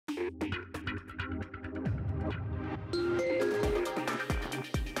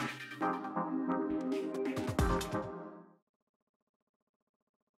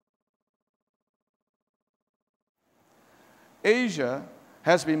Asia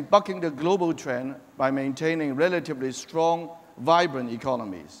has been bucking the global trend by maintaining relatively strong, vibrant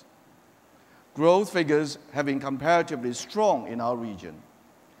economies. Growth figures have been comparatively strong in our region.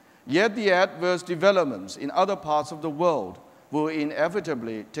 Yet the adverse developments in other parts of the world will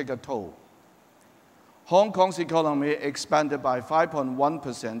inevitably take a toll. Hong Kong's economy expanded by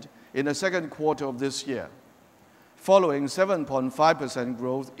 5.1% in the second quarter of this year, following 7.5%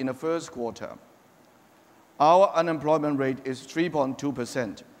 growth in the first quarter. Our unemployment rate is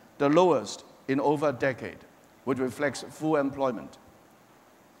 3.2%, the lowest in over a decade, which reflects full employment.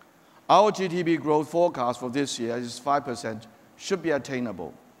 Our GDP growth forecast for this year is 5%, should be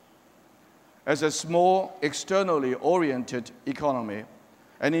attainable. As a small, externally oriented economy,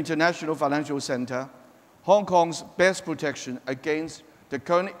 an international financial center, Hong Kong's best protection against the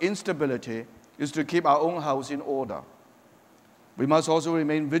current instability is to keep our own house in order. We must also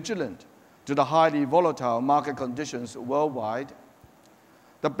remain vigilant to the highly volatile market conditions worldwide.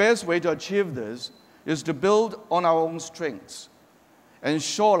 The best way to achieve this is to build on our own strengths and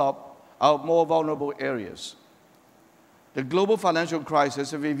shore up our more vulnerable areas. The global financial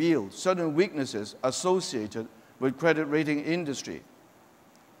crisis has revealed certain weaknesses associated with credit rating industry.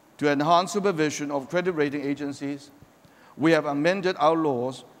 To enhance supervision of credit rating agencies, we have amended our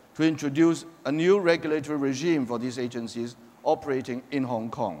laws to introduce a new regulatory regime for these agencies operating in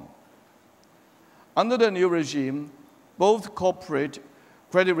Hong Kong. Under the new regime, both corporate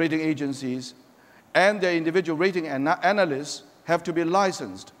credit rating agencies and their individual rating analysts have to be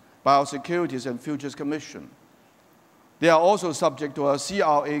licensed by our Securities and Futures Commission. They are also subject to a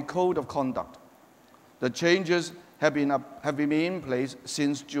CRA code of conduct. The changes have been in place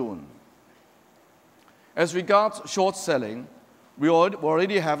since June. As regards short selling, we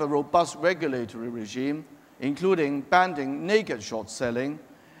already have a robust regulatory regime, including banning naked short selling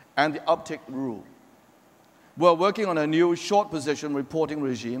and the uptick rule. We are working on a new short position reporting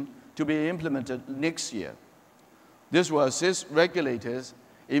regime to be implemented next year. This will assist regulators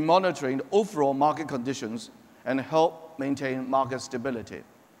in monitoring the overall market conditions and help maintain market stability.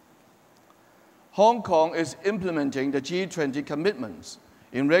 Hong Kong is implementing the G20 commitments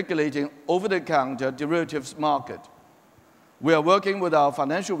in regulating over-the-counter derivatives market. We are working with our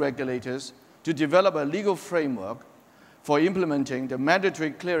financial regulators to develop a legal framework for implementing the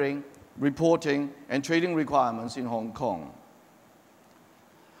mandatory clearing, reporting, and trading requirements in Hong Kong.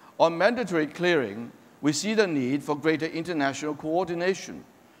 On mandatory clearing, we see the need for greater international coordination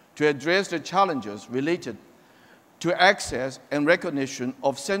to address the challenges related to access and recognition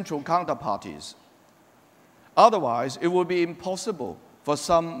of central counterparties. Otherwise, it will be impossible for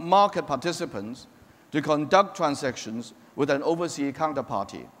some market participants to conduct transactions with an overseas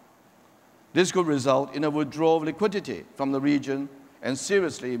counterparty. This could result in a withdrawal of liquidity from the region and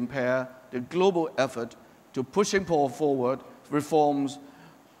seriously impair the global effort to pushing forward reforms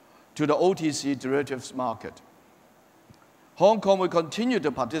to the OTC derivatives market. Hong Kong will continue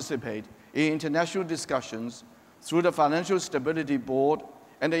to participate in international discussions through the Financial Stability Board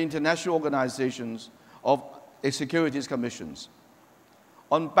and the international organizations of securities commissions.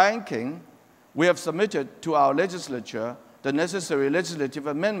 On banking, we have submitted to our legislature the necessary legislative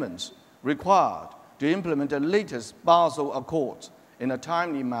amendments required to implement the latest Basel Accords in a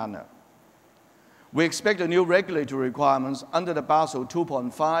timely manner. We expect the new regulatory requirements under the Basel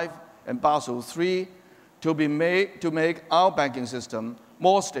 2.5 and Basel III to make our banking system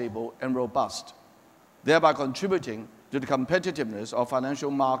more stable and robust, thereby contributing to the competitiveness of financial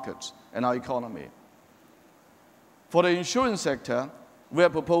markets and our economy. For the insurance sector, we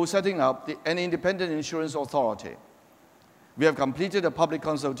have proposed setting up an independent insurance authority. We have completed a public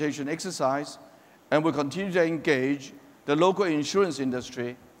consultation exercise and will continue to engage the local insurance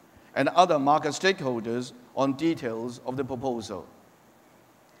industry and other market stakeholders on details of the proposal.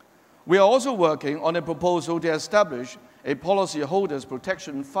 We are also working on a proposal to establish a policyholders'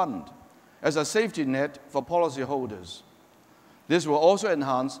 protection fund as a safety net for policyholders. This will also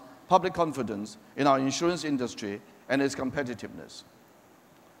enhance public confidence in our insurance industry and its competitiveness.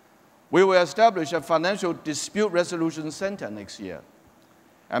 We will establish a financial dispute resolution center next year,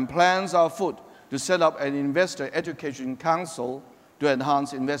 and plans are afoot to set up an investor education council to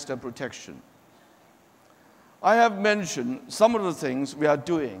enhance investor protection. I have mentioned some of the things we are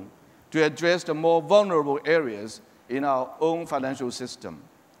doing to address the more vulnerable areas in our own financial system.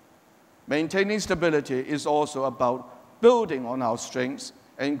 Maintaining stability is also about building on our strengths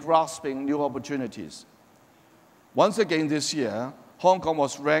and grasping new opportunities. Once again this year, Hong Kong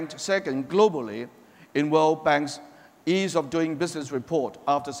was ranked second globally in World Bank's Ease of Doing Business report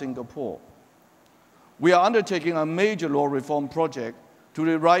after Singapore. We are undertaking a major law reform project to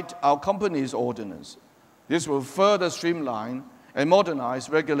rewrite our company's ordinance. This will further streamline and modernize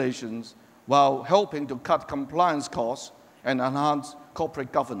regulations while helping to cut compliance costs and enhance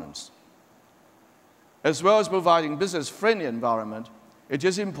corporate governance. As well as providing business-friendly environment, it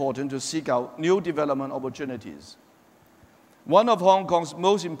is important to seek out new development opportunities. One of Hong Kong's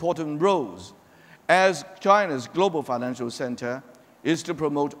most important roles as China's global financial center is to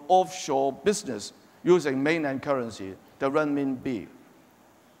promote offshore business using mainland currency, the renminbi.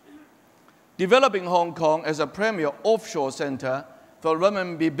 Developing Hong Kong as a premier offshore center for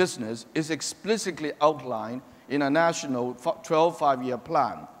renminbi business is explicitly outlined in a national 12 five-year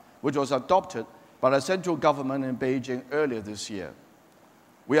plan, which was adopted by the central government in Beijing earlier this year.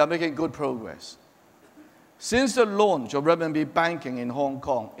 We are making good progress. Since the launch of renminbi banking in Hong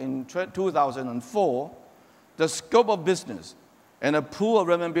Kong in 2004, the scope of business and the pool of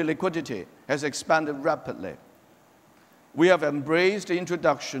renminbi liquidity has expanded rapidly. We have embraced the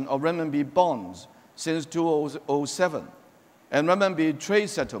introduction of renminbi bonds since 2007 and renminbi trade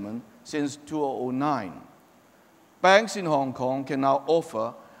settlement since 2009. Banks in Hong Kong can now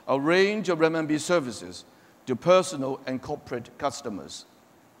offer a range of renminbi services to personal and corporate customers.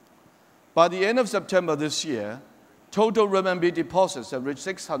 By the end of September this year, total renminbi deposits have reached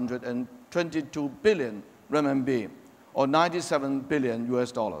 622 billion renminbi, or $97 billion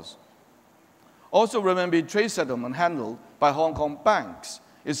US. Also, renminbi trade settlement handled by Hong Kong banks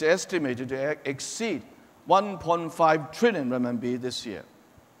is estimated to exceed 1.5 trillion renminbi this year.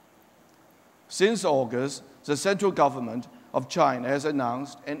 Since August, the central government of China has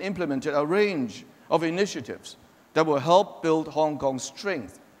announced and implemented a range of initiatives that will help build Hong Kong's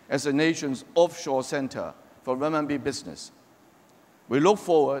strength as the nation's offshore center for renminbi business. We look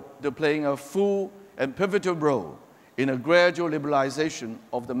forward to playing a full and pivotal role in a gradual liberalization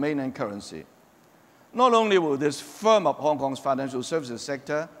of the mainland currency. Not only will this firm up Hong Kong's financial services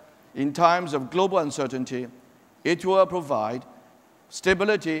sector in times of global uncertainty, it will provide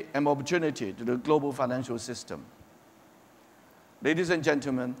stability and opportunity to the global financial system. Ladies and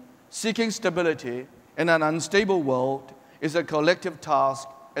gentlemen, seeking stability in an unstable world is a collective task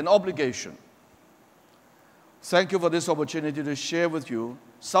and obligation. Thank you for this opportunity to share with you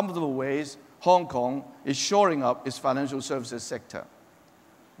some of the ways Hong Kong is shoring up its financial services sector.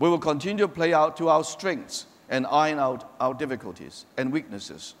 We will continue to play out to our strengths and iron out our difficulties and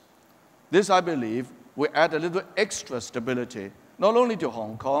weaknesses. This, I believe, will add a little extra stability, not only to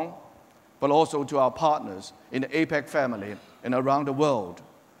Hong Kong, but also to our partners in the APEC family and around the world,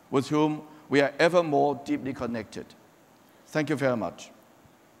 with whom we are ever more deeply connected. Thank you very much.